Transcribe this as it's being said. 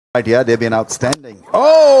Right, yeah, they've been outstanding.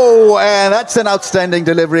 Oh, and that's an outstanding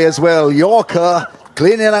delivery as well. Yorker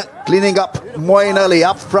cleaning up Moeen early,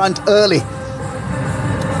 up front early.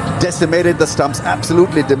 Decimated the stumps,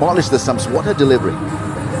 absolutely demolished the stumps. What a delivery.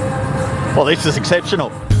 Well, this is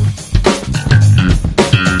exceptional.